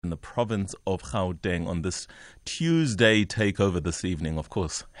the province of Gauteng on this Tuesday takeover this evening. Of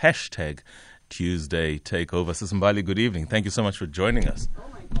course, hashtag Tuesday takeover. Sis Mbali, good evening. Thank you so much for joining us. Oh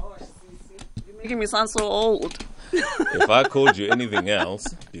my gosh, Sisi. You're making me sound so old. If I called you anything else,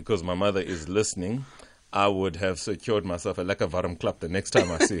 because my mother is listening, I would have secured myself a lekker warm klap the next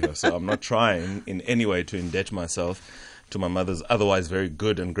time I see her. So I'm not trying in any way to indebt myself to my mother's otherwise very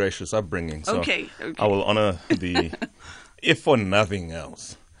good and gracious upbringing. So Okay. I will honor the, if for nothing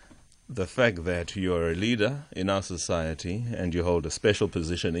else, the fact that you're a leader in our society and you hold a special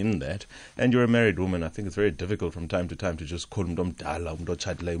position in that, and you're a married woman. I think it's very difficult from time to time to just call mdala,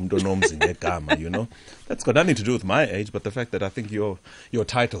 you know. That's got nothing to do with my age, but the fact that I think your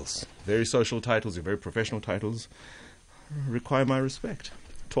titles, very social titles, your very professional titles, require my respect.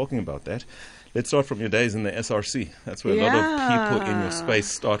 Talking about that, let's start from your days in the SRC. That's where a lot of people in your space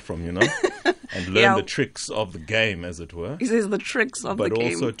start from, you know, and learn the tricks of the game, as it were. He says the tricks of the game. But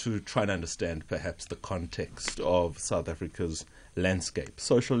also to try and understand perhaps the context of South Africa's landscape,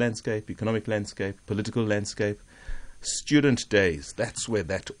 social landscape, economic landscape, political landscape. Student days, that's where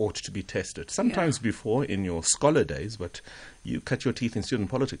that ought to be tested. Sometimes before in your scholar days, but you cut your teeth in student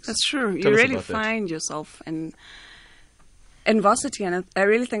politics. That's true. Tell you us really about that. find yourself in varsity, and I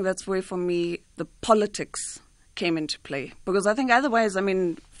really think that's where, for me, the politics came into play. Because I think otherwise, I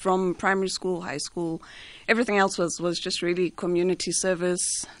mean, from primary school, high school, everything else was just really community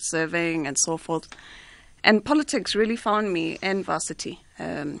service, serving, and so forth. And politics really found me in varsity.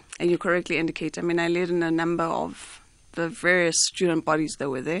 And you correctly indicate, I mean, I led in a number of the various student bodies that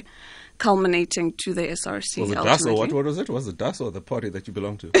were there, culminating to the SRC. Was it DAS or what was it? Was it DAS or the party that you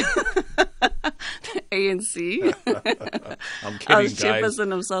belonged to? ANC. I'm kidding, I was guys.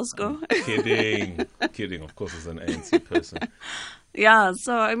 chairperson of SASCO. Kidding. Of course, as an ANC person. Yeah,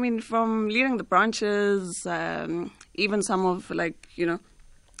 so I mean, from leading the branches, even some of the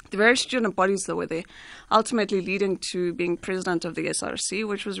various student bodies that were there, ultimately leading to being president of the SRC,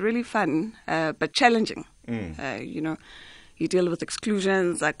 which was really fun, but challenging. You deal with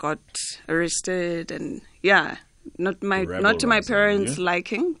exclusions. I got arrested, and not to my parents'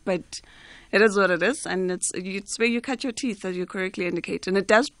 liking, but it is what it is, and it's where you cut your teeth, as you correctly indicate, and it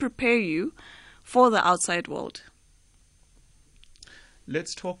does prepare you for the outside world.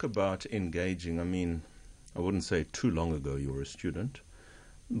 Let's talk about engaging. I mean, I wouldn't say too long ago you were a student,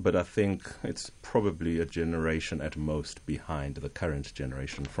 but I think it's probably a generation at most behind the current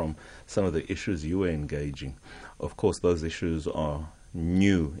generation from some of the issues you were engaging. Of course, those issues are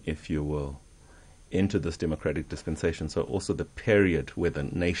new, if you will, into this democratic dispensation, so also the period where the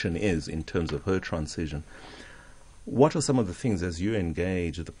nation is in terms of her transition. What are some of the things as you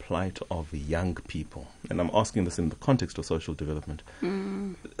engage the plight of young people? And I'm asking this in the context of social development.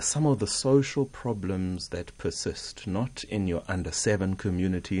 Some of the social problems that persist, not in your under 7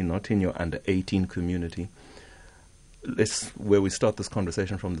 community, not in your under 18 community. Where we start this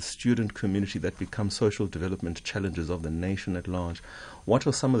conversation from the student community that become social development challenges of the nation at large. What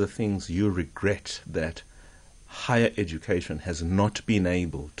are some of the things you regret that higher education has not been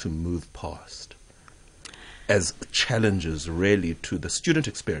able to move past as challenges really to the student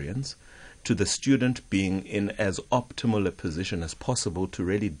experience, to the student being in as optimal a position as possible to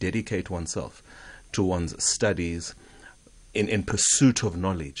really dedicate oneself to one's studies in pursuit of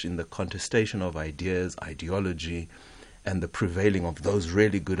knowledge, in the contestation of ideas, ideology, and the prevailing of those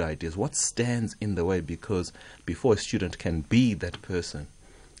really good ideas? What stands in the way? Because before a student can be that person,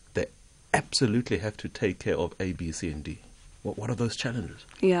 they absolutely have to take care of A, B, C, and D. What are those challenges?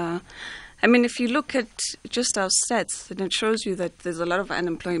 Yeah. I mean, if you look at just our stats, then it shows you that there's a lot of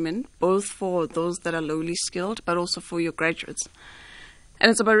unemployment, both for those that are lowly skilled, but also for your graduates. And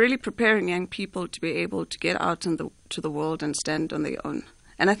it's about really preparing young people to be able to get out into the world and stand on their own.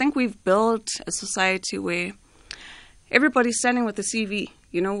 And I think we've built a society where everybody's standing with a CV.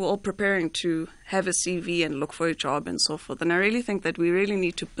 You know, we're all preparing to have a CV and look for a job and so forth. And I really think that we really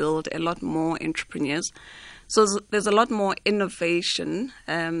need to build a lot more entrepreneurs. So there's a lot more innovation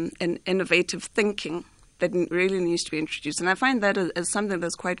and innovative thinking that really needs to be introduced. And I find that as something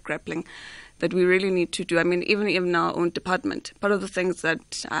that's quite grappling, that we really need to do. I mean, even in our own department, part of the things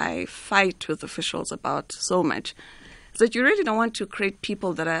that I fight with officials about so much is that you really don't want to create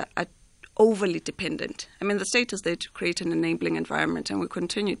people that are overly dependent. I mean, the state is there to create an enabling environment, and we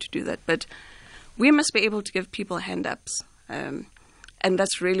continue to do that. But we must be able to give people hand-ups. And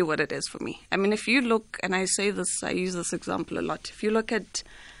that's really what it is for me. I mean, if you look, and I use this example a lot. If you look at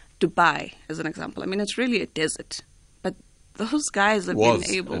Dubai as an example, I mean, it's really a desert. But those guys have been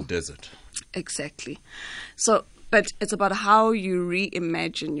able... a desert. Exactly. So, but it's about how you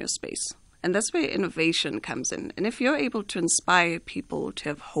reimagine your space. And that's where innovation comes in. And if you're able to inspire people to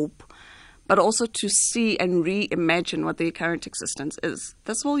have hope, but also to see and reimagine what their current existence is,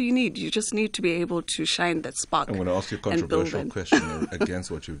 that's all you need. You just need to be able to shine that spark. I'm going to ask you a controversial question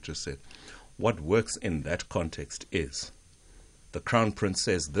against what you've just said. What works in that context is the Crown Prince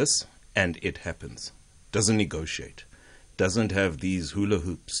says this and it happens. Doesn't negotiate. Doesn't have these hula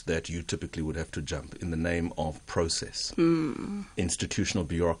hoops that you typically would have to jump in the name of process, institutional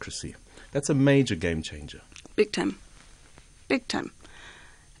bureaucracy. That's a major game changer. Big time. Big time.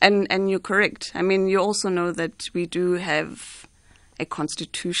 And you're correct. I mean, you also know that we do have a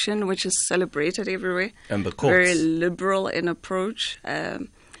constitution which is celebrated everywhere. And the courts. Very liberal in approach. And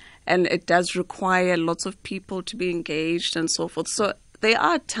it does require lots of people to be engaged and so forth. So there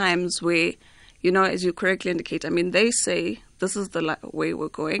are times where, you know, as you correctly indicate, I mean, they say this is the way we're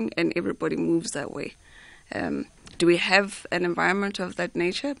going and everybody moves that way. Do we have an environment of that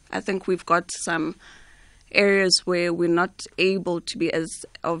nature? I think we've got some areas where we're not able to be as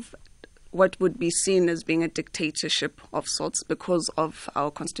of what would be seen as being a dictatorship of sorts because of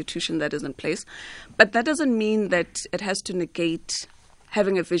our constitution that is in place. But that doesn't mean that it has to negate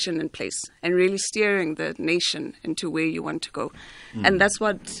having a vision in place and really steering the nation into where you want to go. And that's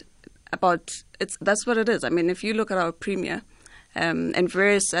what it is. I mean, if you look at our premier and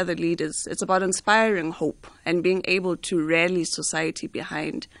various other leaders, it's about inspiring hope and being able to rally society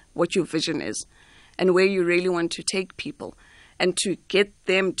behind what your vision is and where you really want to take people and to get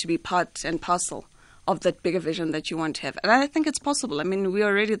them to be part and parcel of that bigger vision that you want to have. And I think it's possible. I mean, we're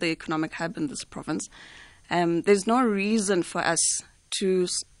already the economic hub in this province. There's no reason for us to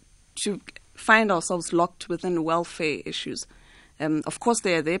find ourselves locked within welfare issues. Of course,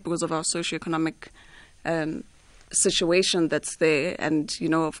 they are there because of our socioeconomic situation that's there. And, you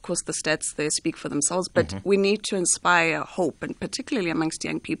know, of course, the stats there speak for themselves. But we need to inspire hope, and particularly amongst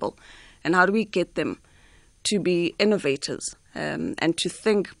young people. And how do we get them to be innovators and to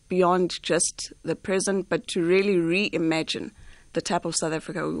think beyond just the present, but to really reimagine the type of South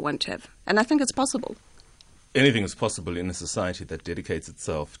Africa we want to have? And I think it's possible. Anything is possible in a society that dedicates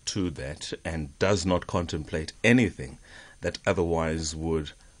itself to that and does not contemplate anything that otherwise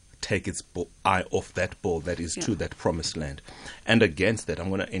would take its eye off that ball that is to that promised land. And against that, I'm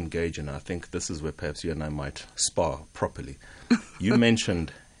going to engage, and I think this is where perhaps you and I might spar properly. You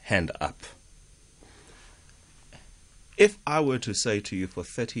mentioned hand up. If I were to say to you for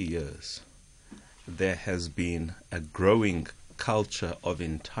 30 years, there has been a growing culture of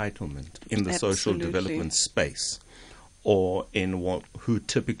entitlement in the social development space, or in who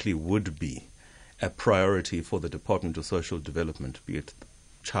typically would be a priority for the Department of Social Development, be it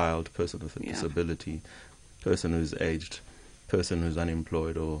child, person with a disability, person who's aged, person who's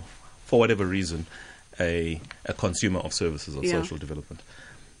unemployed, or for whatever reason, a consumer of services of social development.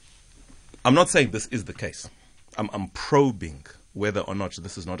 I'm not saying this is the case. I'm probing whether or not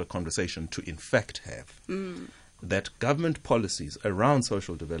this is not a conversation to in fact have. That government policies around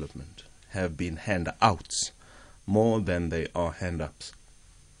social development have been handouts more than they are hand-ups.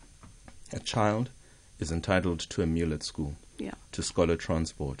 A child is entitled to a meal at school, to scholar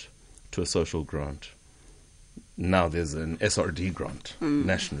transport, to a social grant. Now there's an SRD grant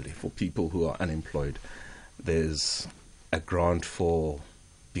nationally for people who are unemployed. There's a grant for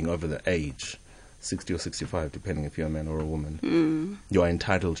being over the age, 60 or 65, depending if you're a man or a woman. You are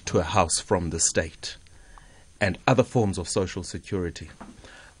entitled to a house from the state and other forms of social security.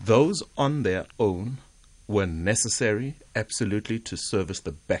 Those on their own were necessary, absolutely, to service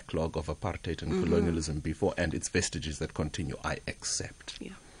the backlog of apartheid and colonialism before and its vestiges that continue, I accept.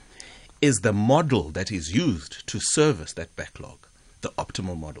 Is the model that is used to service that backlog the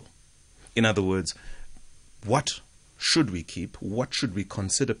optimal model? In other words, what should we keep? What should we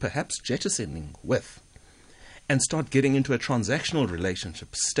consider perhaps jettisoning with? And start getting into a transactional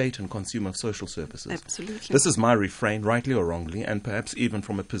relationship, state and consumer of social services. Absolutely. This is my refrain, rightly or wrongly, and perhaps even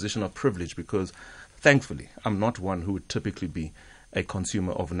from a position of privilege, because thankfully I'm not one who would typically be a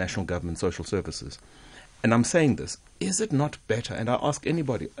consumer of national government social services. And I'm saying this, is it not better, and I ask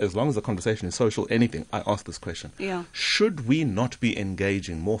anybody, as long as the conversation is social, anything, I ask this question. Should we not be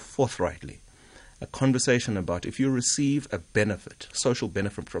engaging more forthrightly a conversation about if you receive a benefit, social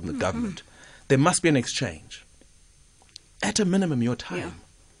benefit from the government, there must be an exchange. At a minimum, your time.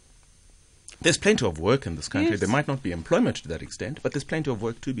 There's plenty of work in this country. There might not be employment to that extent, but there's plenty of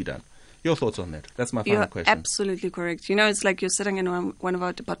work to be done. Your thoughts on that? That's my final question. You're absolutely correct. You know, it's like you're sitting in one of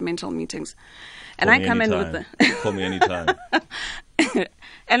our departmental meetings, and I come in with the call me anytime.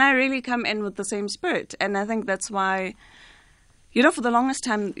 And I really come in with the same spirit, and I think that's why For the longest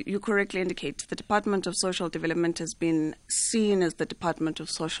time, you correctly indicate, the Department of Social Development has been seen as the Department of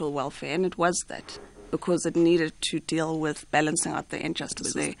Social Welfare, and it was that because it needed to deal with balancing out the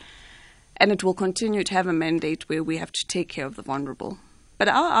injustice there. And it will continue to have a mandate where we have to take care of the vulnerable. But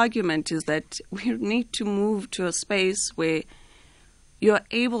our argument is that we need to move to a space where you're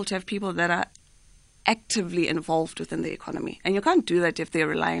able to have people that are actively involved within the economy. And you can't do that if they're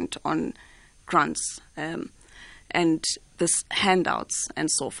reliant on grants and this handouts and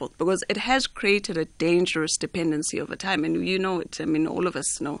so forth, because it has created a dangerous dependency over time. And you know it. I mean, all of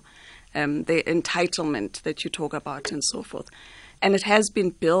us know the entitlement that you talk about and so forth. And it has been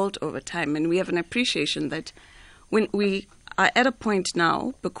built over time. And we have an appreciation that when we are at a point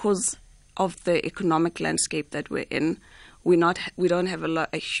now, because of the economic landscape that we're in, we don't have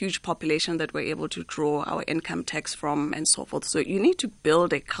a huge population that we're able to draw our income tax from and so forth. So you need to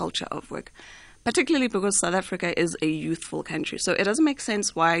build a culture of work, particularly because South Africa is a youthful country. So it doesn't make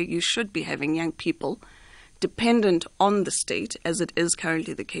sense why you should be having young people dependent on the state, as it is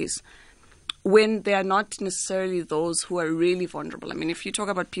currently the case, when they are not necessarily those who are really vulnerable. I mean, if you talk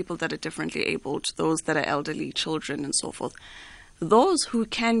about people that are differently abled, those that are elderly, children, and so forth, those who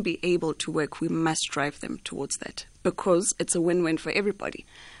can be able to work, we must drive them towards that, because it's a win-win for everybody.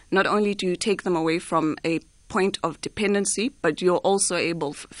 Not only do you take them away from a point of dependency, but you're also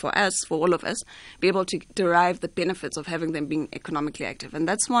able, for all of us, be able to derive the benefits of having them being economically active. And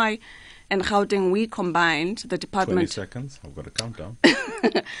that's why in Gauteng we combined the Department... 20 seconds, I've got a countdown.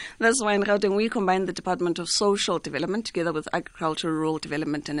 That's why in Gauteng we combined the Department of Social Development together with Agriculture, Rural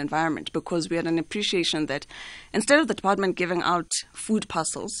Development and Environment, because we had an appreciation that instead of the department giving out food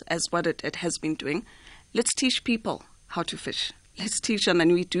parcels as what it has been doing, let's teach people how to fish. Let's teach them,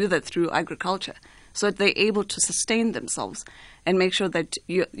 and we do that through agriculture, so that they're able to sustain themselves and make sure that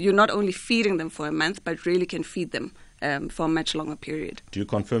you're not only feeding them for a month, but really can feed them for a much longer period. Do you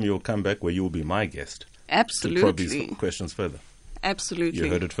confirm you'll come back where you will be my guest? Absolutely. To probe these questions further. Absolutely. You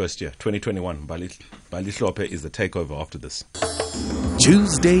heard it first, 2021. Mbali Hlophe is the takeover after this.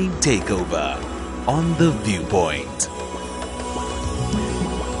 Tuesday Takeover on The Viewpoint.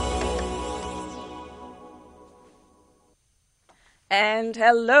 And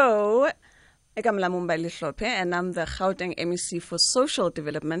hello, I'm Mbali Hlophe, and I'm the Gauteng MEC for Social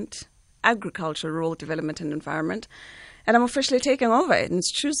Development, Agriculture, Rural Development and Environment. And I'm officially taking over, and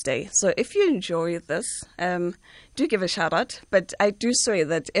it's Tuesday. So if you enjoy this, do give a shout out. But I do say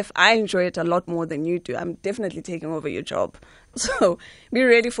that if I enjoy it a lot more than you do, I'm definitely taking over your job. So be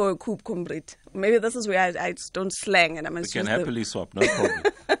ready for a coup complete. Maybe this is where I don't slang, and I'm We can happily swap, no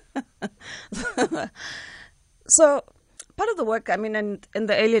problem. So part of the work, I mean, in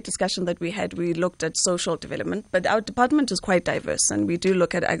the earlier discussion that we had, we looked at social development, but our department is quite diverse, and we do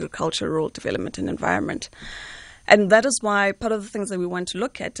look at agriculture, rural development and environment. And that is why part of the things that we want to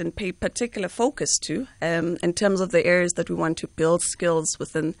look at and pay particular focus to in terms of the areas that we want to build skills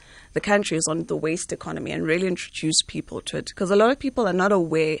within the country is on the waste economy and really introduce people to it. Because a lot of people are not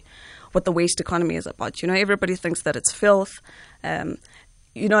aware what the waste economy is about. Everybody thinks that it's filth.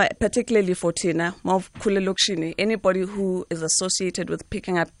 Particularly for Tina, anybody who is associated with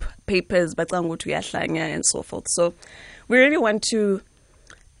picking up papers, and so forth. So we really want to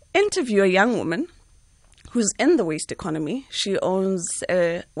interview a young woman who's in the waste economy. She owns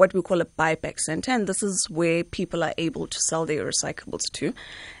what we call a buyback center, and this is where people are able to sell their recyclables to.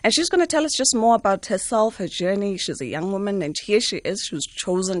 And she's going to tell us just more about herself, her journey. She's a young woman, and here she is. She was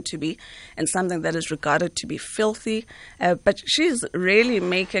chosen to be in something that is regarded to be filthy, but she's really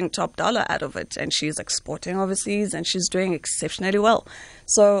making top dollar out of it, and she's exporting overseas, and she's doing exceptionally well.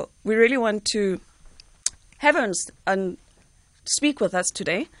 So we really want to have her and speak with us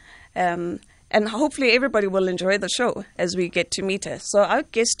today. And hopefully everybody will enjoy the show as we get to meet her. So our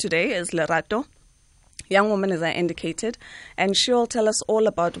guest today is Lerato, young woman as I indicated, and she'll tell us all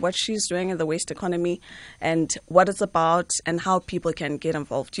about what she's doing in the waste economy and what it's about and how people can get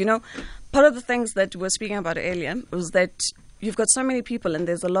involved. Part of the things that we were speaking about earlier was that you've got so many people, and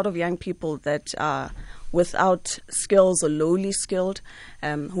there's a lot of young people that are without skills or lowly skilled,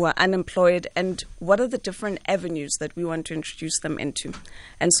 who are unemployed, and what are the different avenues that we want to introduce them into.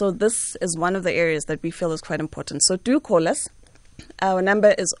 And so this is one of the areas that we feel is quite important. So do call us. Our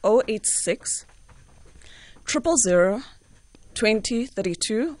number is 086 000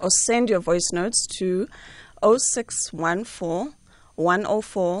 2032, or send your voice notes to 0614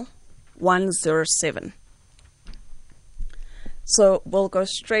 104 107. So we'll go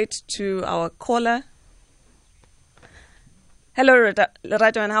straight to our caller. Hello,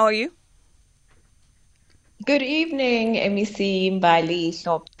 Lerato, and how are you? Good evening, MEC Mbali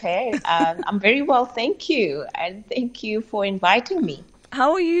Hlophe. I'm very well, thank you. And thank you for inviting me.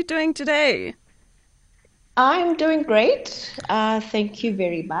 How are you doing today? I'm doing great. Thank you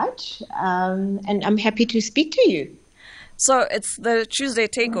very much. And I'm happy to speak to you. So it's the Tuesday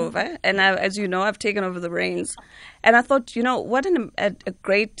Takeover, and as you know, I've taken over the reins. And I thought, what a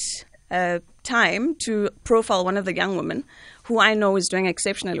great time to profile one of the young women who I know is doing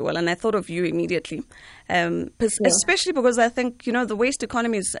exceptionally well. And I thought of you immediately, especially because I think, the waste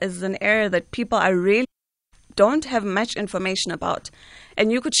economy is an area that people are really don't have much information about.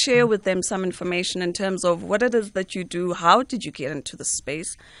 And you could share with them some information in terms of what it is that you do, how did you get into the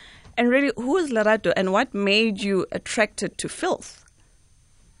space, and really, who is Lerato and what made you attracted to filth?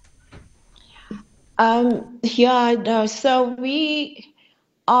 So we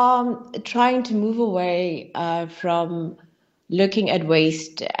are trying to move away from looking at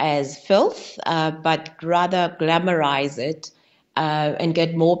waste as filth, but rather glamorize it and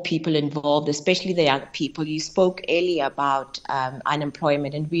get more people involved, especially the young people. You spoke earlier about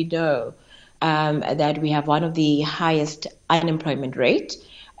unemployment, and we know that we have one of the highest unemployment rate.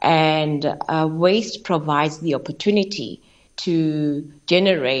 And waste provides the opportunity to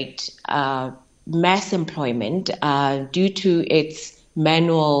generate mass employment due to its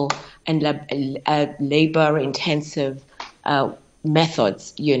manual and labor-intensive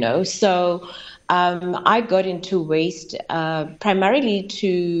methods, So I got into waste primarily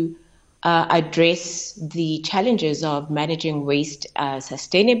to address the challenges of managing waste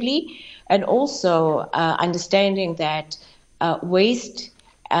sustainably, and also understanding that waste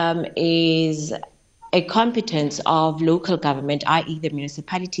is a competence of local government, i.e. the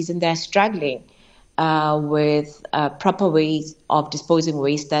municipalities, and they're struggling with proper ways of disposing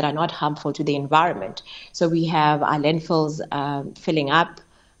waste that are not harmful to the environment. So we have our landfills filling up,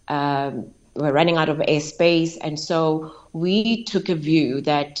 we're running out of airspace, and so we took a view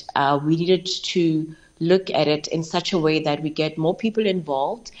that we needed to look at it in such a way that we get more people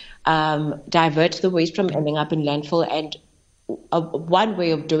involved, divert the waste from ending up in landfill, and one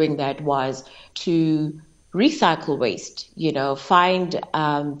way of doing that was to recycle waste, find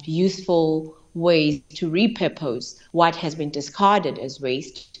useful ways to repurpose what has been discarded as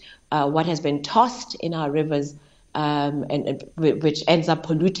waste, what has been tossed in our rivers, and which ends up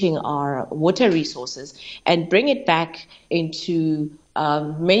polluting our water resources, and bring it back into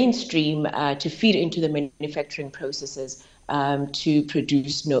mainstream to feed into the manufacturing processes to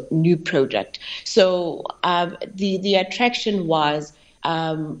produce new product. So the attraction was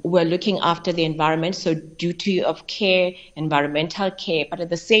we're looking after the environment, so duty of care, environmental care, but at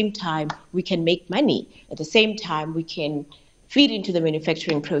the same time, we can make money. At the same time, we can feed into the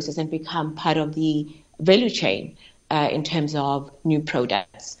manufacturing process and become part of the value chain in terms of new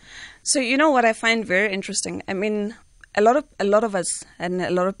products. So what I find very interesting, I mean, a lot of us and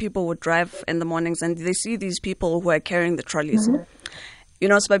a lot of people would drive in the mornings and they see these people who are carrying the trolleys. Mm-hmm.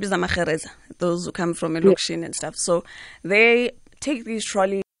 Those who come from Elukshin and stuff. So they take these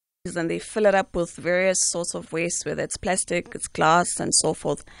trolleys and they fill it up with various sorts of waste, whether it's plastic, it's glass, and so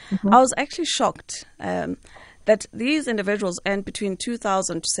forth. Mm-hmm. I was actually shocked that these individuals earn between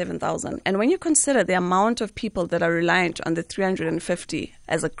 2,000 to 7,000. And when you consider the amount of people that are reliant on the 350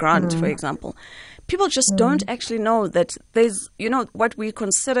 as a grant, for example, people just don't actually know that there's, what we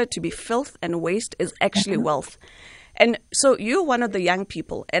consider to be filth and waste is actually wealth. And so you're one of the young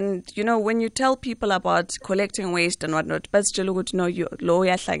people. And, when you tell people about collecting waste and whatnot,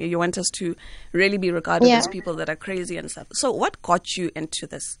 you want us to really be regarded as people that are crazy and stuff. So what got you into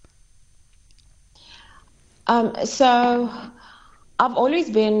this? So I've always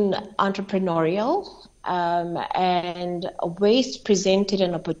been entrepreneurial, and waste presented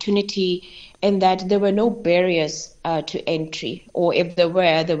an opportunity in that there were no barriers to entry, or if there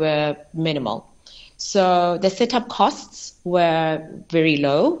were, they were minimal. So the setup costs were very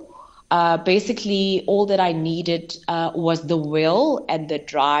low. Basically, all that I needed was the will and the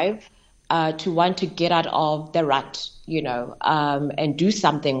drive to want to get out of the rut, and do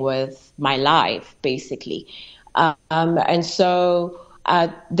something with my life, basically. And so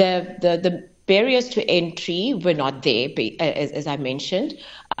the barriers to entry were not there, as I mentioned,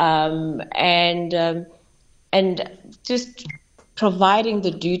 and just providing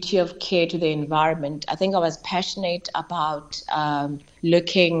the duty of care to the environment. I think I was passionate about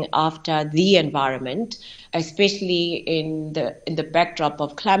looking after the environment, especially in the backdrop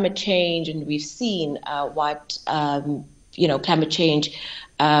of climate change, and we've seen what climate change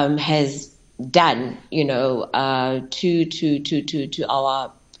has done, to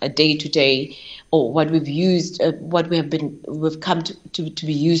our day-to-day, or what we've used, what we've come to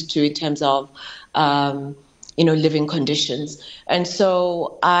be used to in terms of living conditions. And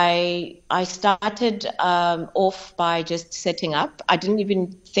so I started off by just setting up. I didn't even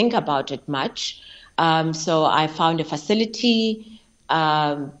think about it much. So I found a facility,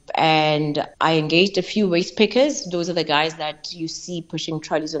 and I engaged a few waste pickers. Those are the guys that you see pushing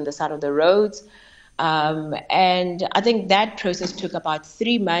trolleys on the side of the roads. And I think that process took about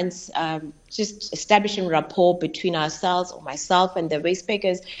 3 months, just establishing rapport between ourselves, or myself and the waste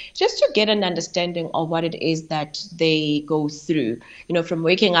pickers, just to get an understanding of what it is that they go through. From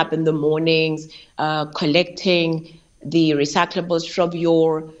waking up in the mornings, collecting the recyclables from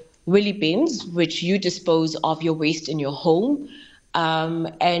your wheelie bins, which you dispose of your waste in your home,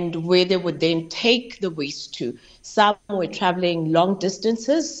 and where they would then take the waste to. Some were traveling long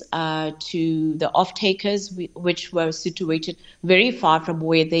distances to the off-takers, which were situated very far from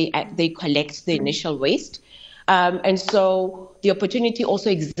where they collect the initial waste. And so the opportunity also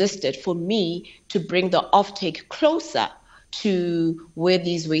existed for me to bring the off-take closer to where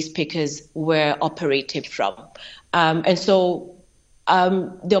these waste pickers were operated from. And so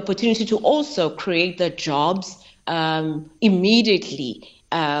the opportunity to also create the jobs immediately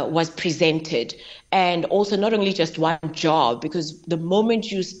was presented. And also not only just one job, because the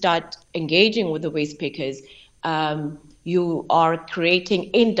moment you start engaging with the waste pickers, you are creating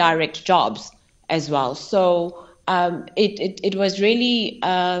indirect jobs as well. So it was really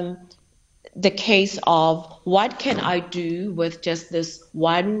the case of what can I do with just this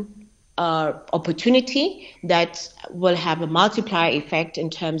one opportunity that will have a multiplier effect in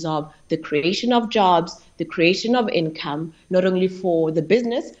terms of the creation of jobs, the creation of income, not only for the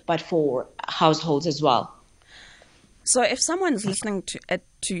business, but for households as well. So if someone's listening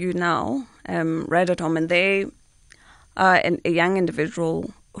to you now, right at home, and they are a young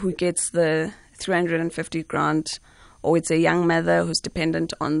individual who gets the 350 grant, or it's a young mother who's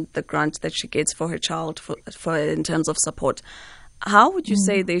dependent on the grant that she gets for her child for in terms of support, how would you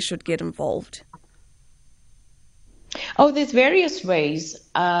say they should get involved? Oh, there's various ways.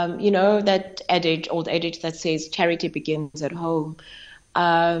 That old adage that says charity begins at home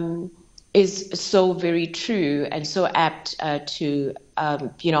is so very true and so apt to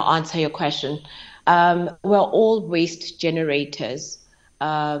answer your question. We're all waste generators.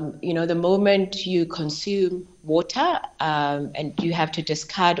 The moment you consume water and you have to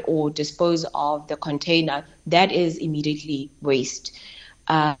discard or dispose of the container, that is immediately waste.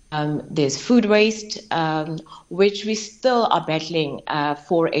 There's food waste, which we still are battling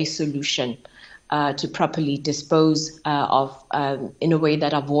for a solution to properly dispose of in a way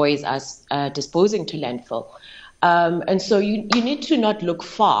that avoids us disposing to landfill. And so you need to not look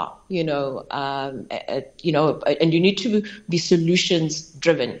far, and you need to be solutions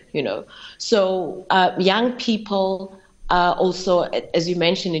driven, So young people also, as you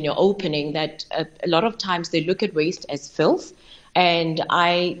mentioned in your opening, that a lot of times they look at waste as filth. And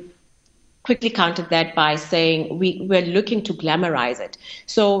I quickly countered that by saying we're looking to glamorize it.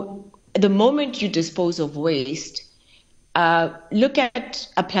 So the moment you dispose of waste, look at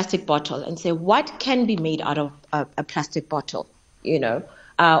a plastic bottle and say, what can be made out of a plastic bottle?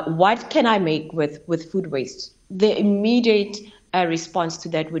 What can I make with food waste? The immediate response to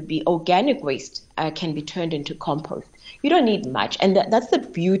that would be organic waste can be turned into compost. You don't need much. And that's the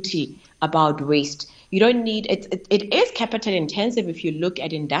beauty about waste. You don't need it. It is capital intensive if you look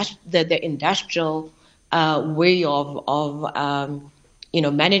at the industrial way of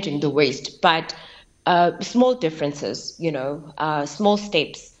managing the waste. But small differences, small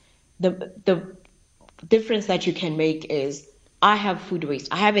steps. The difference that you can make is, I have food waste.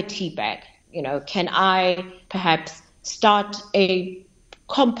 I have a tea bag. Can I perhaps start a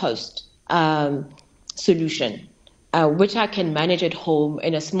compost solution, which I can manage at home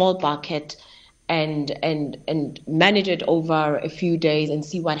in a small bucket and manage it over a few days and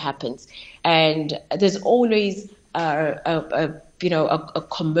see what happens. And there's always a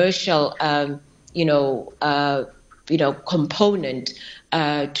commercial component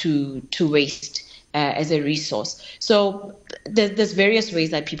to waste as a resource. So there's various ways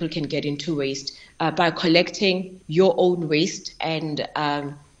that people can get into waste by collecting your own waste and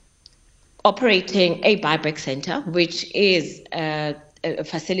operating a buyback center, which is a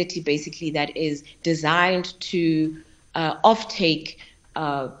facility basically that is designed to offtake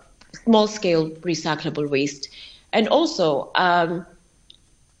small-scale recyclable waste. And also,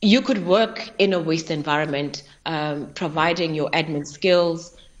 you could work in a waste environment, providing your admin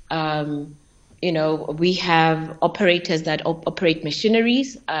skills. We have operators that operate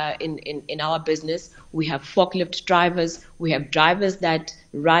machineries in our business. We have forklift drivers. We have drivers that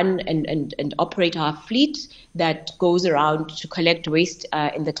run and operate our fleet that goes around to collect waste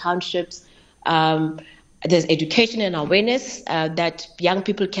in the townships. there's education and awareness that young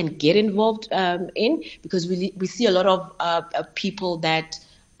people can get involved in, because we see a lot of people that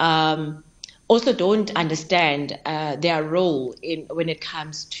also don't understand their role in when it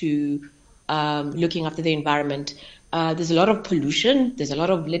comes to looking after the environment. There's a lot of pollution. There's a lot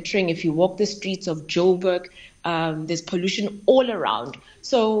of littering. If you walk the streets of Joburg, there's pollution all around.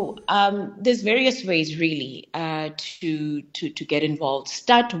 So there's various ways really to get involved.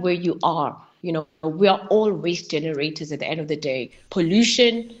 Start where you are. You know, we are all waste generators at the end of the day.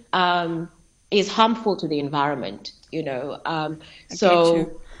 Pollution is harmful to the environment, you know.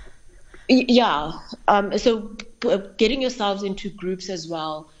 So getting yourselves into groups as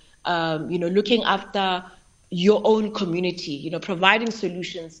well, you know, looking after your own community, you know, providing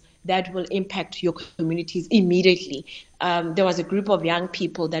solutions that will impact your communities immediately. There was a group of young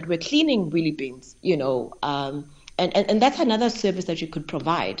people that were cleaning wheelie bins, you know, and that's another service that you could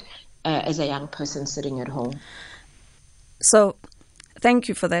provide as a young person sitting at home. So thank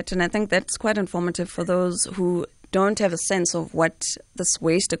you for that. And I think that's quite informative for those who don't have a sense of what this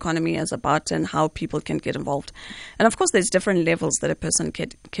waste economy is about and how people can get involved. And of course, there's different levels that a person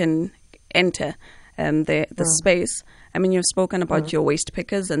can enter the space. I mean, you've spoken about your waste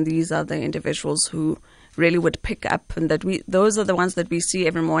pickers, and these are the individuals who really would pick up, and those are the ones that we see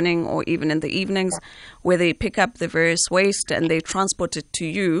every morning or even in the evenings, where they pick up the various waste and they transport it to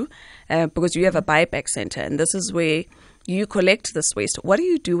you because you have a buyback center, and this is where you collect this waste. What do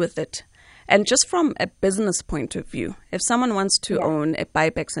you do with it? And just from a business point of view, if someone wants to own a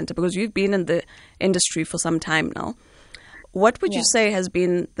buyback center, because you've been in the industry for some time now, what would you say has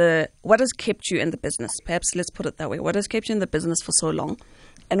been what has kept you in the business? Perhaps let's put it that way. What has kept you in the business for so long?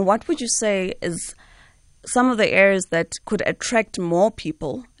 And what would you say is some of the areas that could attract more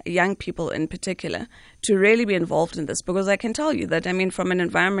people, young people in particular, to really be involved in this? Because I can tell you that, I mean, from an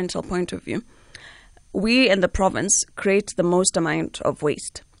environmental point of view, we in the province create the most amount of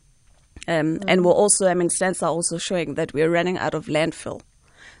waste. And we're also, I mean, stats are also showing that we're running out of landfill.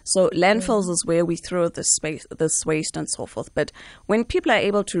 So landfills is where we throw this waste and so forth. But when people are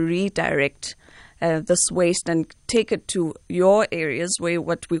able to redirect this waste and take it to your areas, where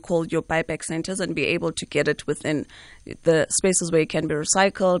what we call your buyback centers, and be able to get it within the spaces where it can be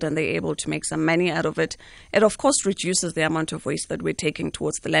recycled, and they're able to make some money out of it, it of course reduces the amount of waste that we're taking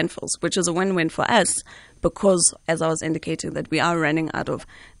towards the landfills, which is a win-win for us because, as I was indicating, that we are running out of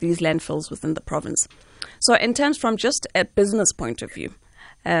these landfills within the province. So in terms from just a business point of view,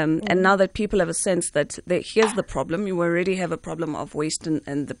 and now that people have a sense that here's the problem, you already have a problem of waste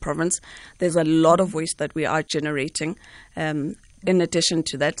in the province. There's a lot of waste that we are generating in addition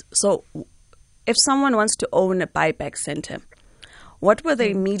to that. So if someone wants to own a buyback center, what were the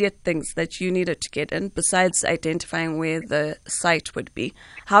immediate things that you needed to get in besides identifying where the site would be?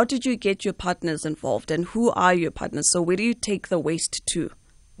 How did you get your partners involved, and who are your partners? So where do you take the waste to?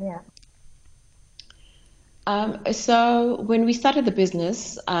 Yeah. So when we started the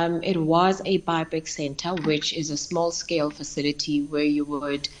business, it was a buyback center, which is a small-scale facility where you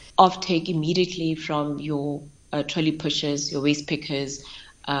would offtake immediately from your trolley pushers, your waste pickers,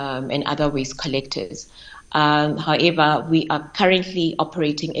 and other waste collectors. However, we are currently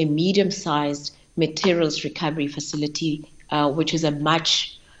operating a medium-sized materials recovery facility, which is a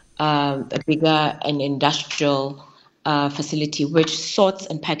much bigger and industrial facility, which sorts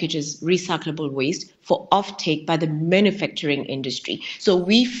and packages recyclable waste for offtake by the manufacturing industry. So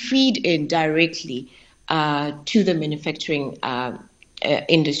we feed in directly to the manufacturing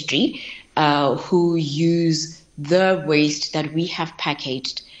industry, who use the waste that we have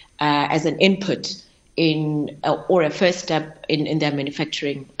packaged as an input in or a first step in their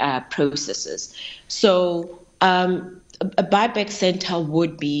manufacturing processes. So a buyback center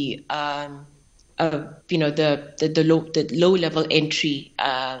would be the low level entry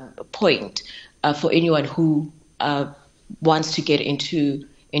point for anyone who wants to get into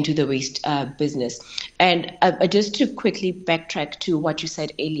the waste business. And just to quickly backtrack to what you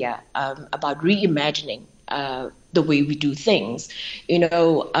said earlier about reimagining the way we do things.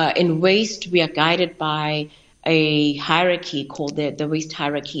 In waste, we are guided by a hierarchy called the waste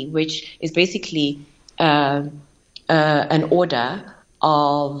hierarchy, which is basically an order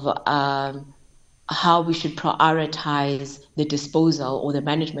of how we should prioritize the disposal or the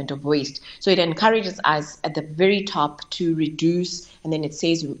management of waste. So it encourages us at the very top to reduce, and then it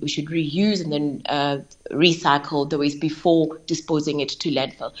says we should reuse and then recycle the waste before disposing it to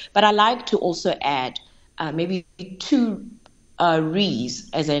landfill. But I like to also add maybe two re's,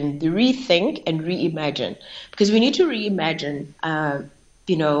 as in the rethink and reimagine, because we need to reimagine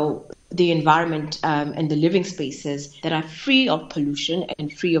the environment and the living spaces that are free of pollution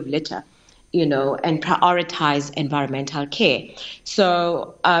and free of litter. and prioritize environmental care.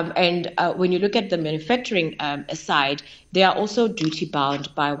 So, when you look at the manufacturing side, they are also duty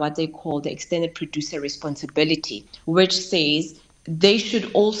bound by what they call the extended producer responsibility, which says they should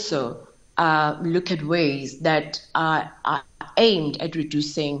also look at ways that are aimed at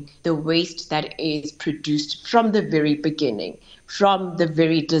reducing the waste that is produced from the very beginning, from the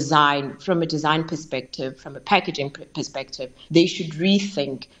very design, from a design perspective, from a packaging perspective. They should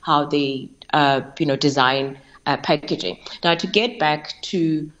rethink how they, design packaging. Now, to get back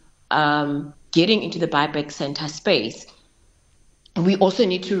to getting into the buyback center space, we also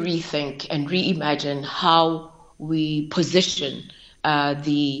need to rethink and reimagine how we position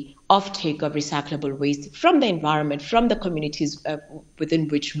the offtake of recyclable waste from the environment, from the communities within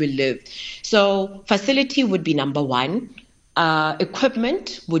which we live. So facility would be number one.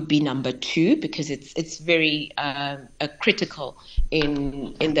 Equipment would be number two, because it's very critical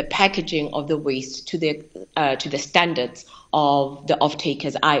in the packaging of the waste to the standards of the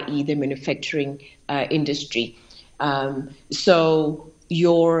off-takers, i.e. the manufacturing industry. So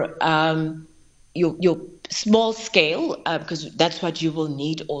your small scale, because that's what you will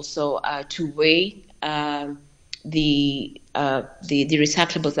need also to weigh the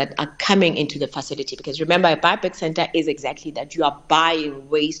recyclables that are coming into the facility. Because remember, a buyback center is exactly that. You are buying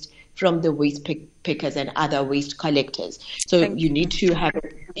waste from the waste pickers and other waste collectors. So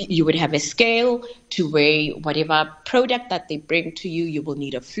you would have a scale to weigh whatever product that they bring to you. You will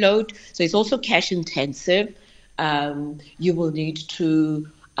need a float. So it's also cash intensive. You will need to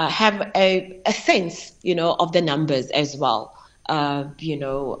have a sense, of the numbers as well.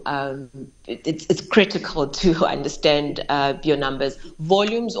 It's critical to understand your numbers.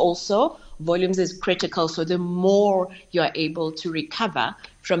 Volumes is critical. So the more you are able to recover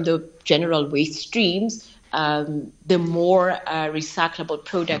from the general waste streams, the more recyclable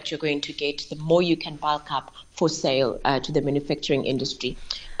product you're going to get, the more you can bulk up for sale to the manufacturing industry.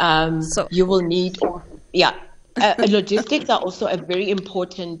 So you will need, logistics are also a very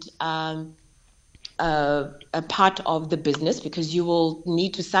important a part of the business, because you will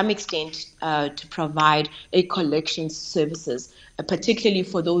need to some extent to provide a collection services, particularly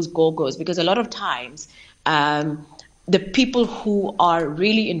for those go-go's, because a lot of times the people who are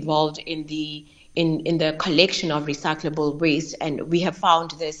really involved in the collection of recyclable waste, and we have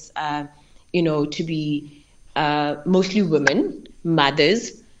found this to be mostly women,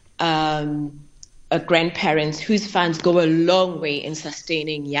 mothers, grandparents, whose funds go a long way in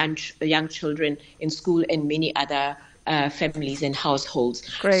sustaining young children in school and many other families and households.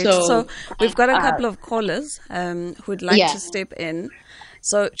 Great. So we've got a couple of callers who'd like to step in.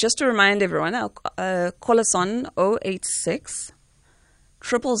 So just to remind everyone, call us on 086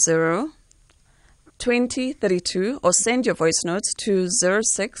 000 2032, or send your voice notes to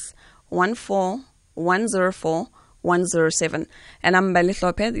 06 14 104 107. And I'm Mbali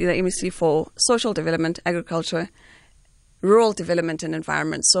Hlophe, the MEC for Social Development, Agriculture, Rural Development and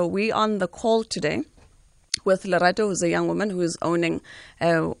Environment. So we're on the call today with Lerato, who's a young woman who is owning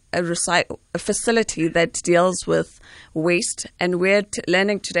a facility that deals with waste. And we're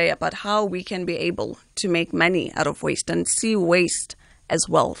learning today about how we can be able to make money out of waste and see waste as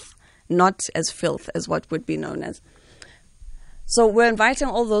wealth, not as filth, as what would be known as. So we're inviting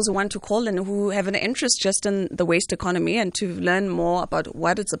all those who want to call and who have an interest just in the waste economy and to learn more about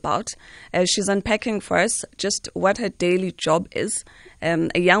what it's about. She's unpacking for us just what her daily job is.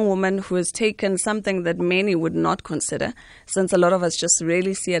 A young woman who has taken something that many would not consider, since a lot of us just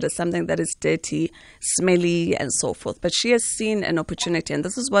really see it as something that is dirty, smelly, and so forth. But she has seen an opportunity, and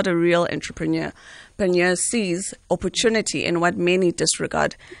this is what a real entrepreneur sees: opportunity in what many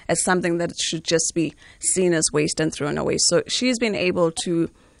disregard as something that should just be seen as waste and thrown away. So she's been able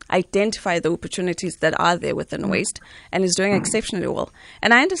to identify the opportunities that are there within waste and is doing exceptionally well.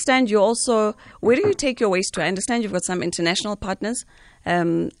 And I understand you also, where do you take your waste to? I understand you've got some international partners,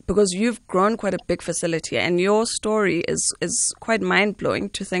 because you've grown quite a big facility, and your story is quite mind-blowing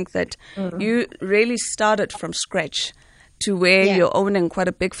to think that you really started from scratch to where you're owning quite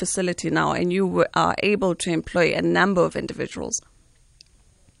a big facility now, and you are able to employ a number of individuals.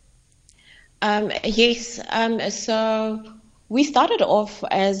 Yes. So we started off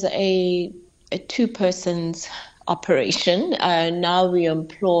as a two-persons operation. Now we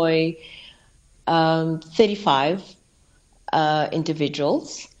employ 35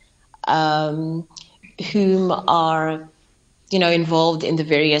 individuals whom are, involved in the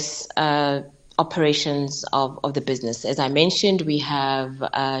various operations of the business. As I mentioned, we have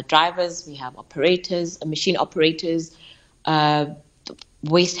drivers, we have operators, machine operators,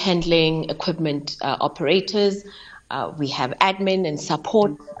 waste handling equipment operators, We have admin and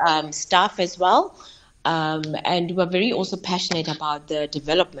support staff as well. And we're very also passionate about the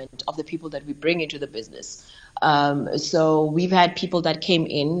development of the people that we bring into the business. So we've had people that came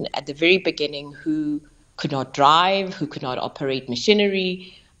in at the very beginning who could not drive, who could not operate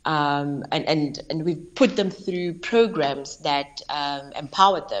machinery, and we've put them through programs that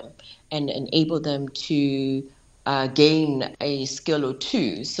empowered them and enable them to gain a skill or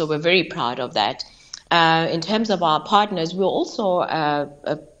two. So we're very proud of that. In terms of our partners, we're also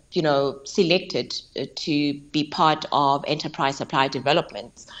selected to be part of enterprise supply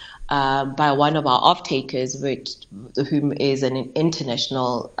development by one of our off-takers, whom is an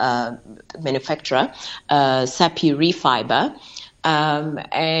international manufacturer, Sapi Refiber.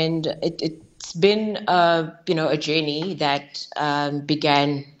 And it's been a journey that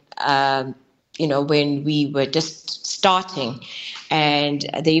began when we were just starting, and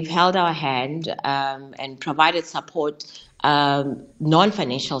they've held our hand and provided support,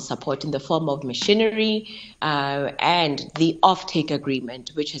 non-financial support in the form of machinery and the offtake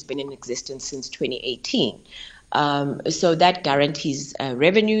agreement, which has been in existence since 2018. So that guarantees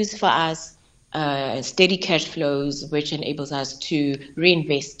revenues for us, steady cash flows, which enables us to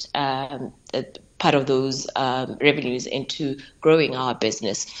reinvest part of those revenues into growing our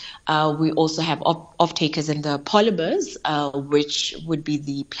business. We also have off-takers in the polymers, which would be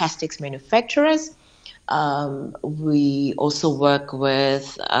the plastics manufacturers. We also work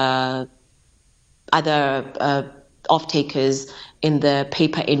with other off-takers in the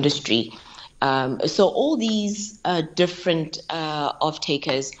paper industry. So all these different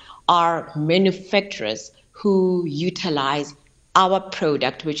off-takers are manufacturers who utilize our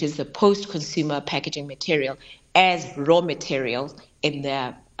product, which is the post-consumer packaging material, as raw material in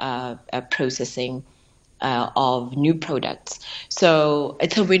their processing of new products. So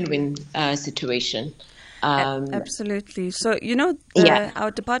it's a win-win situation. Absolutely. So,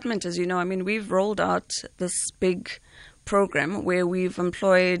 our department, as you know, we've rolled out this big program where we've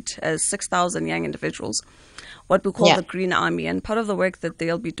employed 6,000 young individuals, what we call the Green Army. And part of the work that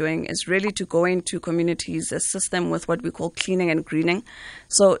they'll be doing is really to go into communities, assist them with what we call cleaning and greening.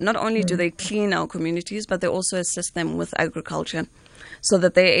 So not only do they clean our communities, but they also assist them with agriculture, so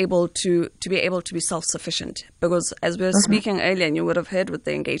that they're able to be self-sufficient. Because as we were speaking earlier, and you would have heard with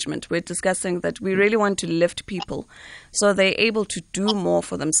the engagement, we're discussing that we really want to lift people so they're able to do more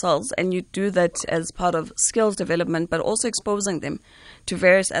for themselves. And you do that as part of skills development, but also exposing them to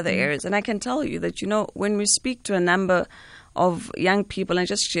various other areas. And I can tell you that, when we speak to a number of young people and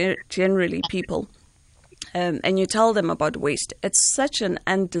just generally people, and you tell them about waste, it's such an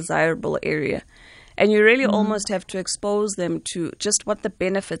undesirable area. And you really almost have to expose them to just what the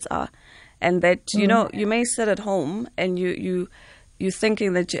benefits are. And that, you may sit at home and you're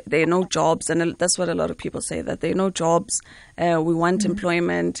thinking that there are no jobs. And that's what a lot of people say, that there are no jobs. We want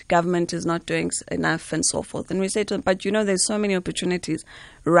employment. Government is not doing enough and so forth. And we say to them, but there's so many opportunities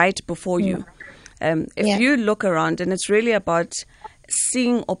right before you. If you look around, and it's really about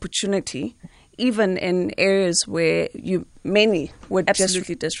seeing opportunity, even in areas where many would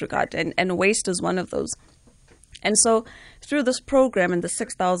absolutely disregard, and waste is one of those. And so through this program and the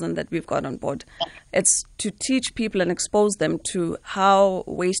 6,000 that we've got on board, it's to teach people and expose them to how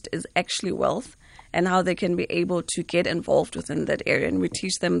waste is actually wealth and how they can be able to get involved within that area. And we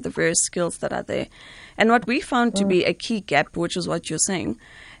teach them the various skills that are there. And what we found to be a key gap, which is what you're saying,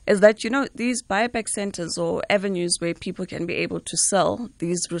 is that, these buyback centers or avenues where people can be able to sell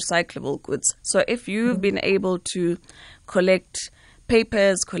these recyclable goods. So if you've been able to collect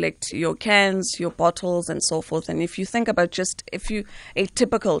papers, collect your cans, your bottles, and so forth, and if you think about a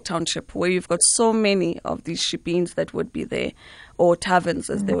typical township where you've got so many of these shebeens that would be there, or taverns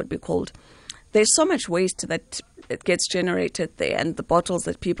as they would be called, there's so much waste that it gets generated there, and the bottles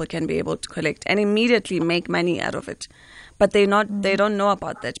that people can be able to collect and immediately make money out of it. But they don't know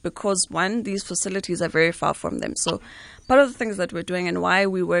about that because, one, these facilities are very far from them. So part of the things that we're doing and why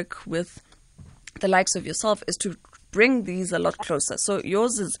we work with the likes of yourself is to bring these a lot closer. So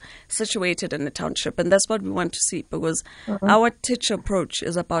yours is situated in the township, and that's what we want to see, because our teach approach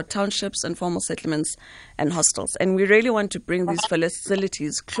is about townships, informal settlements, and hostels. And we really want to bring these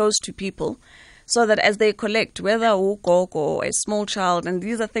facilities close to people, so that as they collect, whether a ukoko or a small child, and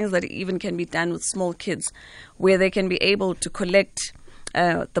these are things that even can be done with small kids, where they can be able to collect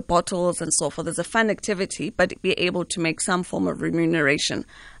the bottles and so forth. There's a fun activity, but be able to make some form of remuneration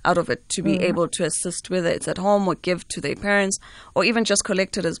out of it, to be able to assist, whether it's at home or give to their parents, or even just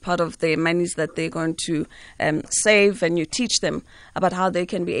collect it as part of their monies that they're going to save, and you teach them about how they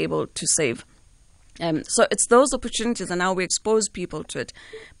can be able to save. So it's those opportunities, and how we expose people to it.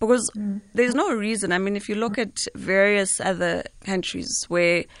 Because there's no reason. I mean, if you look at various other countries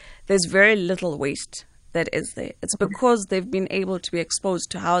where there's very little waste that is there, it's because they've been able to be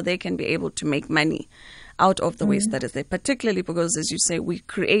exposed to how they can be able to make money out of the waste that is there, particularly because, as you say, we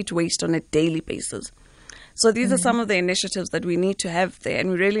create waste on a daily basis. So these are some of the initiatives that we need to have there, and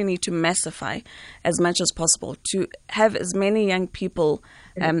we really need to massify as much as possible to have as many young people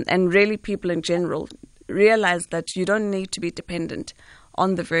and really people in general realize that you don't need to be dependent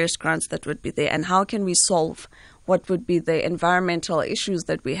on the various grants that would be there, and how can we solve what would be the environmental issues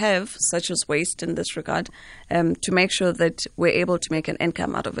that we have, such as waste in this regard, to make sure that we're able to make an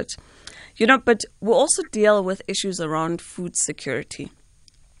income out of it. But we'll also deal with issues around food security.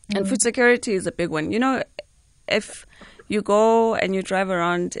 And food security is a big one. If you go and you drive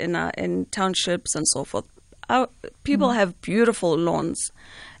around in townships and so forth, people have beautiful lawns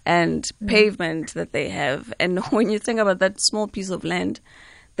and pavement that they have. And when you think about that small piece of land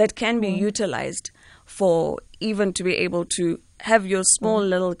that can be utilized for even to be able to have your small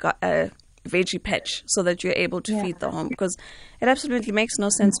little veggie patch so that you're able to feed the home, because it absolutely makes no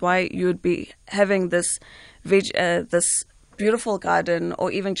sense why you would be having this this beautiful garden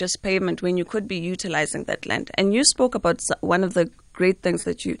or even just pavement when you could be utilizing that land. And you spoke about one of the great things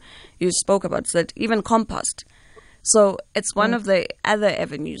that you spoke about, is that even compost. So it's one of the other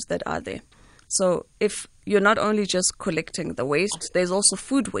avenues that are there. So if you're not only just collecting the waste, there's also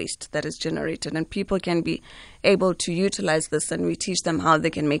food waste that is generated, and people can be able to utilize this, and we teach them how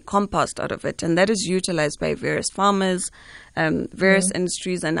they can make compost out of it. And that is utilized by various farmers, various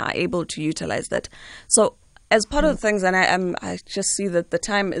industries, and are able to utilize that. So as part of the things, and I just see that the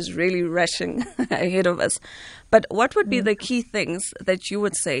time is really rushing ahead of us, but what would be the key things that you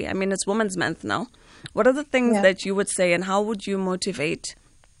would say? I mean, it's Women's Month now. What are the things that you would say, and how would you motivate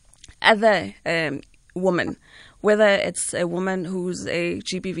other women, whether it's a woman who's a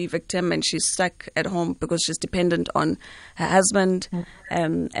GBV victim and she's stuck at home because she's dependent on her husband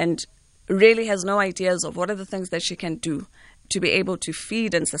and really has no ideas of what are the things that she can do to be able to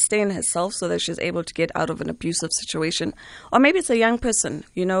feed and sustain herself so that she's able to get out of an abusive situation. Or maybe it's a young person,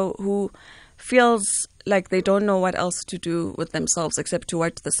 who feels like they don't know what else to do with themselves except to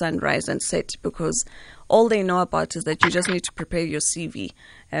watch the sun rise and set, because all they know about is that you just need to prepare your CV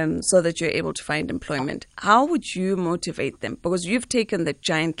so that you're able to find employment. How would you motivate them? Because you've taken the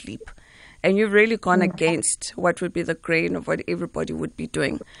giant leap and you've really gone against what would be the grain of what everybody would be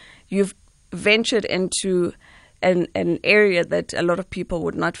doing. You've ventured into an area that a lot of people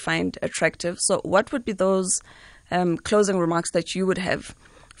would not find attractive. So what would be those closing remarks that you would have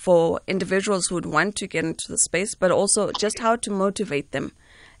for individuals who would want to get into the space, but also just how to motivate them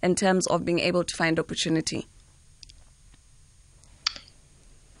in terms of being able to find opportunity?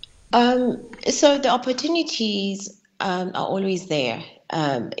 So the opportunities are always there,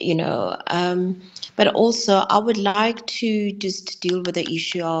 but also I would like to just deal with the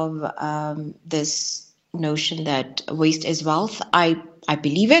issue of this notion that waste is wealth. I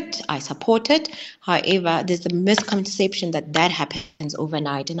believe it, I support it. However, there's a misconception that happens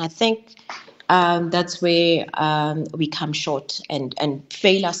overnight. And I think that's where we come short and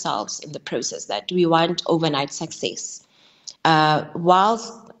fail ourselves in the process, that we want overnight success.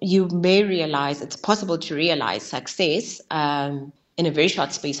 Whilst you may realize it's possible to realize success in a very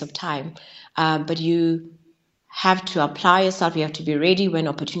short space of time, but you have to apply yourself. You have to be ready when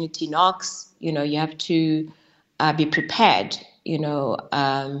opportunity knocks. You have to be prepared,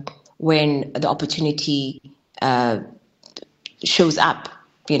 when the opportunity shows up,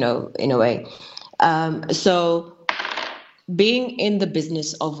 in a way. So being in the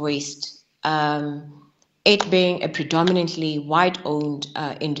business of waste, it being a predominantly white-owned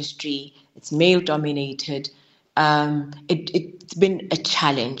industry, it's male-dominated, it's been a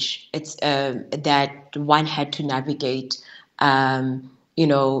challenge. It's that one had to navigate,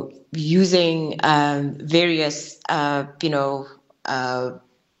 using various,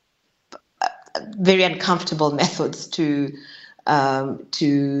 very uncomfortable methods to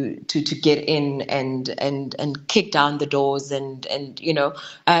get in and kick down the doors and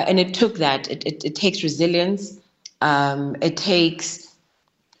it took that. It takes resilience. It takes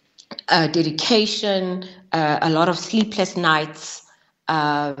dedication, a lot of sleepless nights,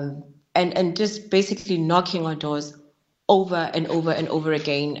 and just basically knocking on doors over and over and over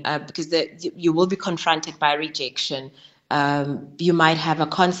again, because you will be confronted by rejection. You might have a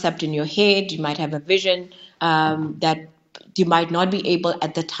concept in your head, you might have a vision that you might not be able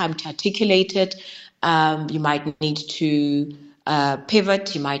at the time to articulate it. You might need to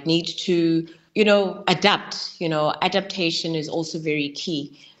pivot, you might need to, adapt. Adaptation is also very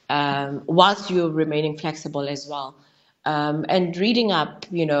key. whilst you're remaining flexible as well. And reading up,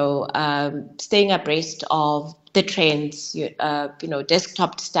 staying abreast of the trends,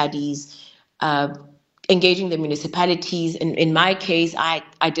 desktop studies, engaging the municipalities. In my case,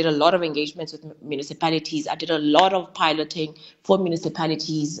 I did a lot of engagements with municipalities. I did a lot of piloting for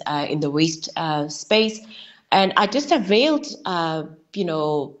municipalities in the waste space. And I just availed,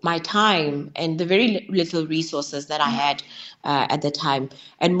 my time and the very little resources that I had at the time.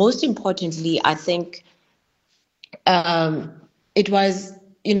 And most importantly, I think it was,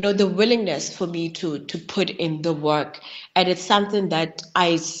 the willingness for me to put in the work. And it's something that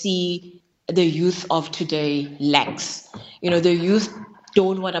I see the youth of today lacks. The youth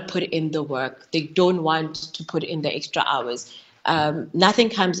don't want to put in the work. They don't want to put in the extra hours. Nothing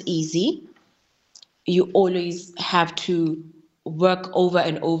comes easy. You always have to work over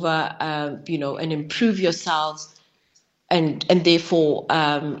and over, and improve yourselves. And therefore,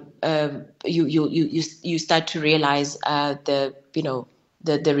 you start to realize the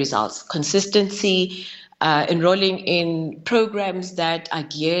results. Consistency, enrolling in programs that are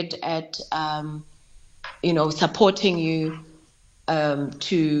geared at supporting you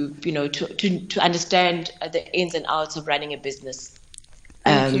to understand the ins and outs of running a business.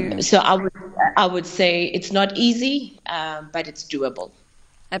 So I would say it's not easy, but it's doable.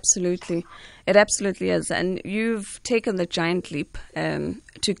 Absolutely. It absolutely is. And you've taken the giant leap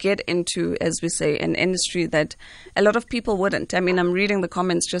to get into, as we say, an industry that a lot of people wouldn't. I mean, I'm reading the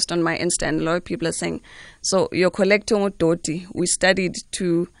comments just on my Insta, and a lot of people are saying, so you're collecting Doti. We studied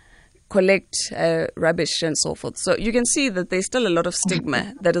to collect rubbish and so forth. So you can see that there's still a lot of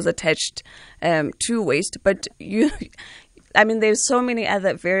stigma that is attached to waste. But there's so many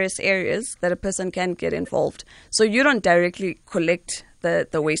other various areas that a person can get involved. So you don't directly collect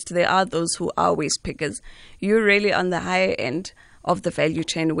the waste. There are those who are waste pickers. You're really on the higher end of the value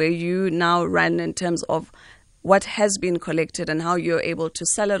chain, where you now run in terms of what has been collected and how you're able to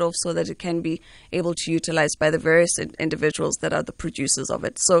sell it off so that it can be able to utilize by the various individuals that are the producers of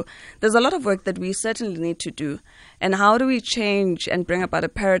it. So there's a lot of work that we certainly need to do. And how do we change and bring about a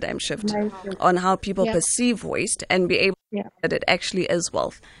paradigm shift on how people perceive waste and be able to that it actually is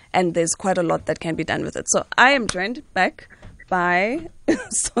wealth? And there's quite a lot that can be done with it. So I am joined back by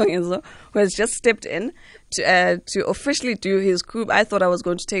Soyezo, who has just stepped in to officially do his coup. I thought I was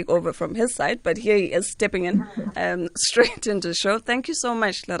going to take over from his side, but here he is stepping in straight into the show. Thank you so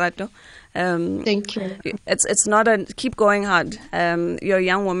much, Lerato. Thank you. It's not keep going hard. You're a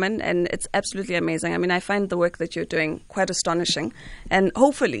young woman, and it's absolutely amazing. I mean, I find the work that you're doing quite astonishing, and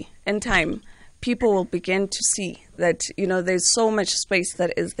hopefully, in time, people will begin to see that, there's so much space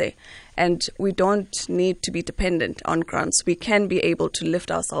that is there, and we don't need to be dependent on grants. We can be able to lift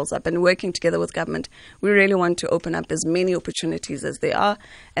ourselves up, and working together with government, we really want to open up as many opportunities as there are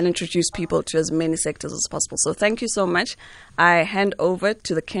and introduce people to as many sectors as possible. So thank you so much. I hand over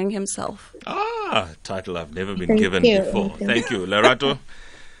to the king himself. Title I've never been given before. Thank you, Lerato.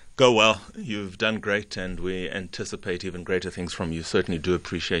 Go well. You've done great, and we anticipate even greater things from you. Certainly do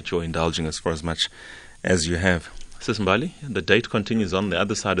appreciate your indulging us for as much as you have. Sis Mbali, the date continues on the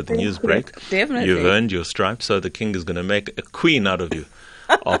other side of the news break. Definitely. You've earned your stripe, so the king is going to make a queen out of you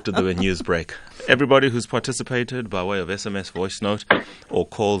after the news break. Everybody who's participated by way of SMS, voice note, or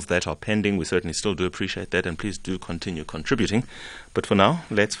calls that are pending, we certainly still do appreciate that, and please do continue contributing. But for now,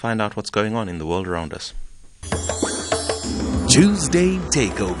 let's find out what's going on in the world around us. Tuesday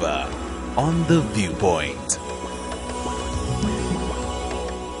Takeover on The Viewpoint.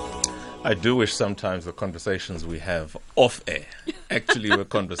 I do wish sometimes the conversations we have off air actually were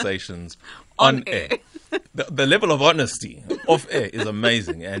conversations on air. The level of honesty off air is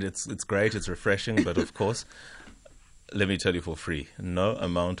amazing, and it's great, it's refreshing, but of course, let me tell you for free, no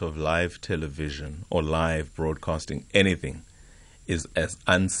amount of live television or live broadcasting, anything, is as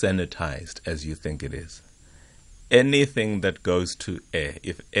unsanitized as you think it is. Anything that goes to air,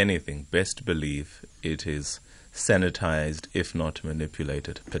 if anything, best believe it is sanitized, if not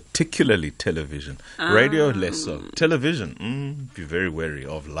manipulated, particularly television. Radio, less so. Television, be very wary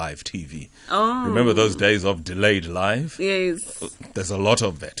of live TV. Remember those days of delayed live? Yes. There's a lot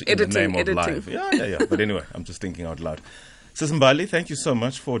of that in the name of live. Yeah. But anyway, I'm just thinking out loud. Sis Mbali, thank you so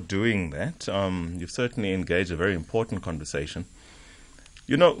much for doing that. You've certainly engaged a very important conversation.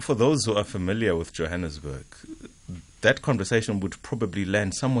 For those who are familiar with Johannesburg, that conversation would probably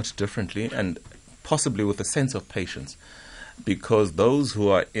land somewhat differently and possibly with a sense of patience, because those who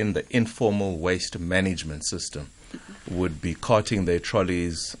are in the informal waste management system would be carting their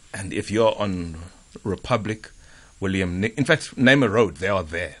trolleys, and if you're on Republic, in fact, name a road, they are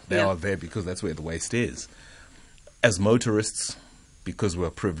there. They are there because that's where the waste is. As motorists, because we're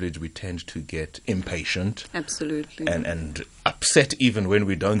privileged, we tend to get impatient. Absolutely. And upset even when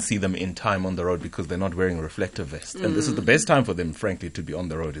we don't see them in time on the road because they're not wearing a reflective vest. And this is the best time for them, frankly, to be on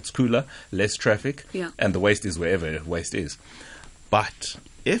the road. It's cooler, less traffic, and the waste is wherever waste is. But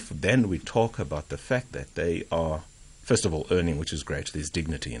if then we talk about the fact that they are, first of all, earning, which is great, there's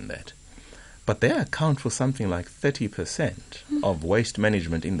dignity in that. But they account for something like 30% of waste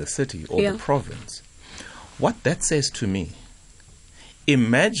management in the city or the province. What that says to me,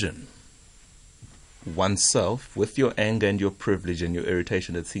 imagine oneself with your anger and your privilege and your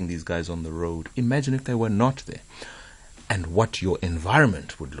irritation at seeing these guys on the road. Imagine if they were not there and what your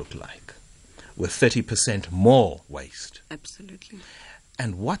environment would look like with 30% more waste. Absolutely.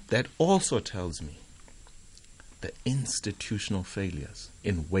 And what that also tells me, the institutional failures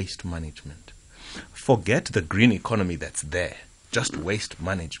in waste management. Forget the green economy that's there, just waste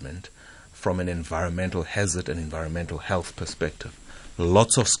management from an environmental hazard and environmental health perspective.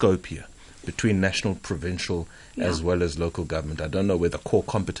 Lots of scope here between national, provincial, as well as local government. I don't know where the core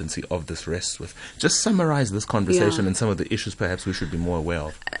competency of this rests with. Just summarize this conversation and some of the issues perhaps we should be more aware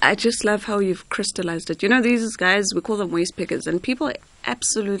of. I just love how you've crystallized it. You know, these guys, we call them waste pickers, and people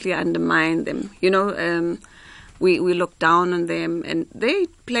absolutely undermine them. You know, we look down on them, and they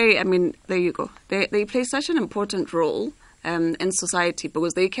play, I mean, there you go. They play such an important role in society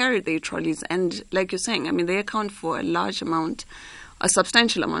because they carry their trolleys, and like you're saying, I mean, they account for a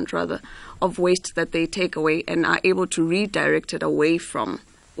substantial amount rather, of waste that they take away and are able to redirect it away from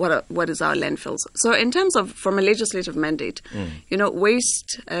what is our landfills. So in terms of, from a legislative mandate, you know,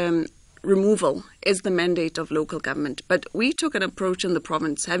 waste removal is the mandate of local government. But we took an approach in the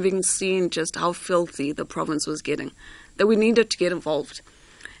province, having seen just how filthy the province was getting, that we needed to get involved.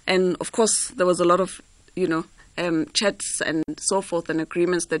 And of course, there was a lot of, you know, chats and so forth and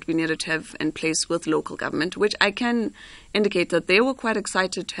agreements that we needed to have in place with local government, which I can indicate that they were quite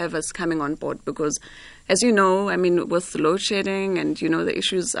excited to have us coming on board because, as you know, I mean, with load shedding and, you know, the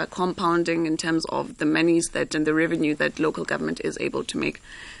issues are compounding in terms of the monies that and the revenue that local government is able to make.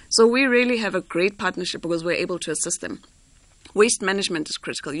 So we really have a great partnership because we're able to assist them. Waste management is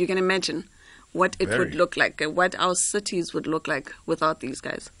critical. You can imagine what it would look like, what our cities would look like without these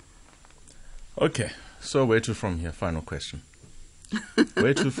guys. Okay. So where to from here? Final question.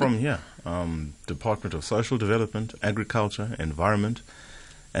 Where to from here? Department of Social Development, Agriculture, Environment,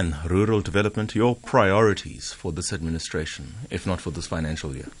 and Rural Development, your priorities for this administration, if not for this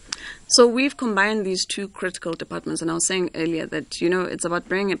financial year? So we've combined these two critical departments, and I was saying earlier that, you know, it's about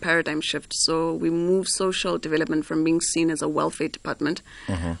bringing a paradigm shift. So we move social development from being seen as a welfare department.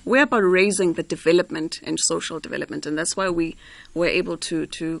 We're about raising the development and social development, and that's why we were able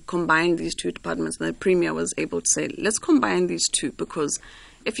to combine these two departments. And the Premier was able to say, let's combine these two, because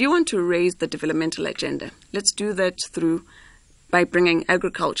if you want to raise the developmental agenda, let's do that by bringing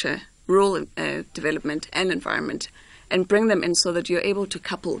agriculture, rural development, and environment, and bring them in so that you're able to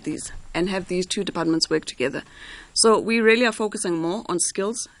couple these and have these two departments work together. So we really are focusing more on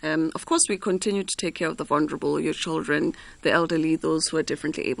skills. Of course, we continue to take care of the vulnerable, your children, the elderly, those who are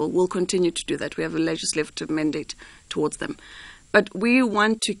differently able. We'll continue to do that. We have a legislative mandate towards them. But we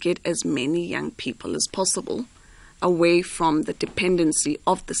want to get as many young people as possible away from the dependency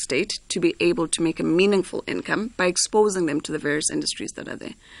of the state to be able to make a meaningful income by exposing them to the various industries that are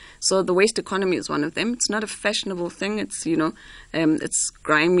there. So the waste economy is one of them. It's not a fashionable thing. It's, you know, it's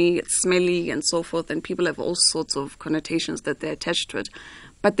grimy, it's smelly and so forth, and people have all sorts of connotations that they're attached to it.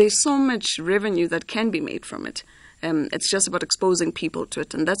 But there's so much revenue that can be made from it. It's just about exposing people to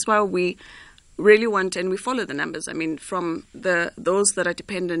it. And that's why we really want, and we follow the numbers. I mean, from those that are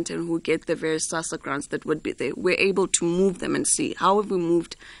dependent and who get the various SASSA grants that would be there, we're able to move them and see how have we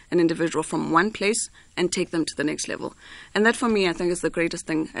moved an individual from one place and take them to the next level. And that, for me, I think is the greatest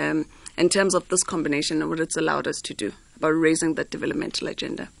thing in terms of this combination and what it's allowed us to do about raising that developmental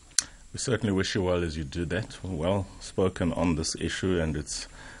agenda. We certainly wish you well as you do that. Well spoken on this issue, and it's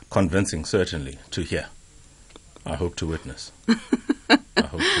convincing, certainly, to hear. I hope to witness. I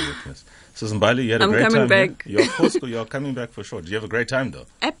hope to witness. So, Mbali, you had a great time. I'm coming back. You're coming back for sure. Did you have a great time, though?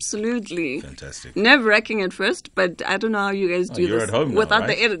 Absolutely. Fantastic. Nerve-wracking at first, but I don't know how you guys do you're this at home now, without right?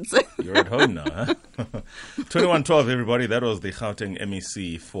 the edits. You're at home now, huh? 2112, everybody. That was the Gauteng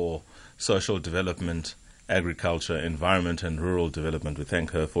MEC for Social Development, Agriculture, Environment, and Rural Development. We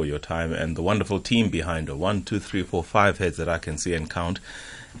thank her for your time and the wonderful team behind her. 1, 2, 3, 4, 5 heads that I can see and count.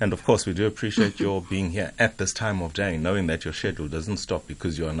 And of course, we do appreciate your being here at this time of day, knowing that your schedule doesn't stop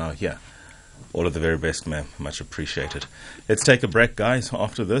because you are now here All of the very best, ma'am. Much appreciated. Let's take a break, guys.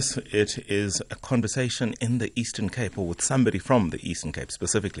 After this, it is a conversation in the Eastern Cape, or with somebody from the Eastern Cape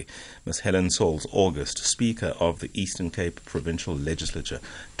specifically. Ms. Helen Sauls, August, Speaker of the Eastern Cape Provincial Legislature,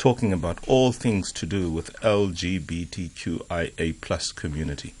 talking about all things to do with LGBTQIA+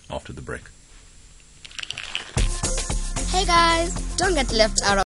 community. After the break. Hey guys, don't get left out of